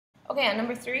Okay, on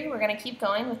number 3, we're going to keep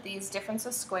going with these difference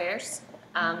of squares.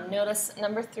 Notice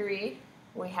number 3,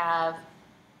 we have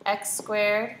x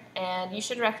squared, and you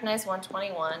should recognize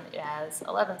 121 as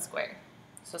 11 squared.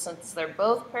 So since they're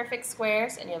both perfect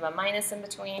squares and you have a minus in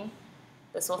between,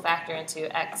 this will factor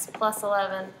into x plus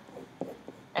 11,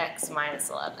 x minus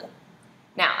 11.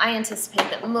 Now, I anticipate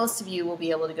that most of you will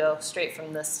be able to go straight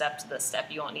from this step to this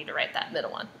step. You won't need to write that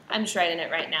middle one. I'm just writing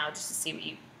it right now just to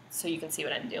see so you can see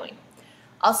what I'm doing.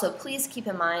 Also, please keep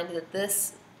in mind that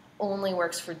this only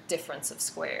works for difference of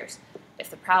squares. If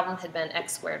the problem had been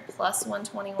x squared plus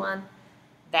 121,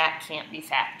 that can't be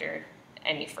factored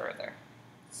any further.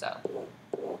 So,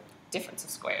 difference of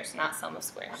squares, not sum of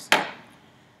squares.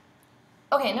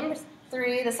 Okay, number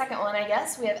 3, the second one, I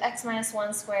guess, we have x minus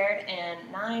 1 squared and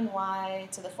 9y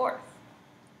to the 4th.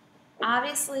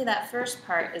 Obviously, that first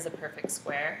part is a perfect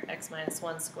square, x minus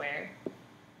 1 squared.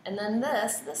 And then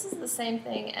this is the same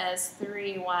thing as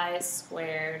 3y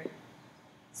squared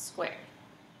squared.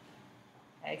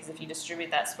 Okay, because if you distribute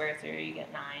that square through, you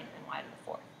get 9 and y to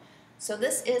the 4th. So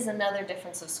this is another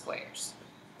difference of squares.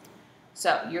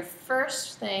 So your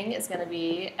first thing is going to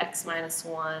be x minus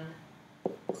 1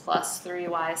 plus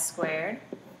 3y squared.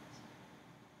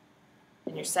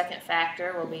 And your second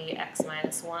factor will be x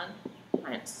minus 1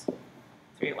 minus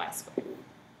 3y squared.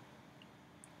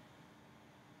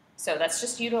 So that's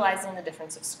just utilizing the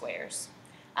difference of squares.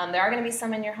 There are going to be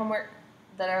some in your homework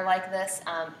that are like this.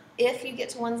 If you get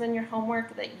to ones in your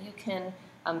homework that you can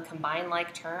combine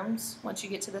like terms once you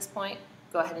get to this point,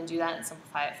 go ahead and do that and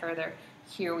simplify it further.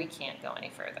 Here we can't go any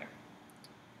further.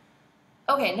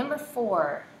 Okay, number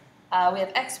 4. We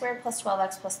have x squared plus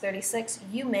 12x plus 36.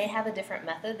 You may have a different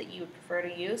method that you would prefer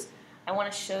to use. I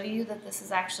want to show you that this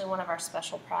is actually one of our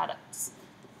special products.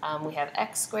 We have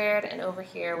x squared, and over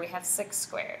here we have 6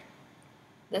 squared.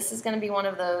 This is going to be one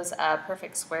of those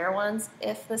perfect square ones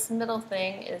if this middle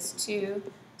thing is 2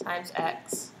 times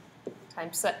x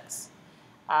times 6.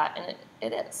 And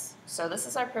it is. So this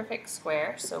is our perfect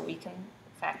square, so we can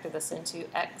factor this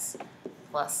into x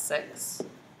plus 6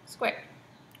 squared,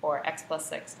 or x plus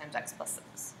 6 times x plus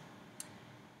 6.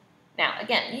 Now,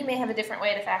 again, you may have a different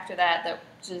way to factor that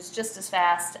is just as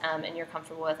fast and you're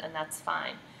comfortable with, and that's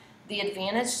fine. The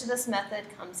advantage to this method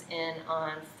comes in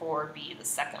on 4b, the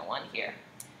second one here.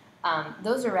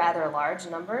 Those are rather large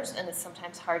numbers, and it's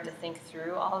sometimes hard to think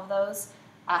through all of those.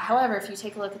 However, if you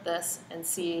take a look at this and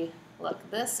see,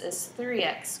 look, this is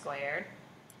 3x squared,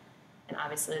 and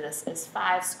obviously this is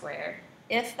 5 squared.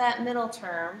 If that middle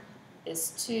term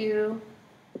is 2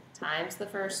 times the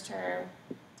first term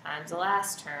times the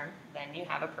last term, then you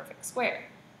have a perfect square.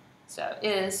 So it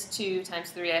is 2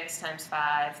 times 3x times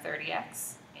 5,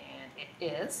 30x, and it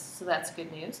is, so that's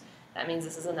good news. That means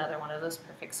this is another one of those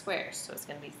perfect squares. So it's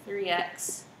going to be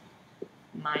 3x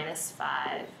minus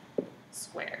 5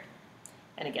 squared.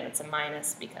 And again, it's a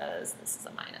minus because this is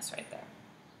a minus right there.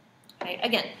 Okay,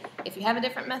 again, if you have a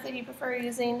different method you prefer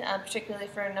using, particularly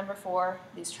for number 4,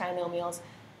 these trinomials,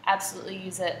 absolutely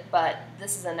use it, but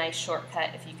this is a nice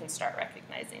shortcut if you can start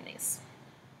recognizing these.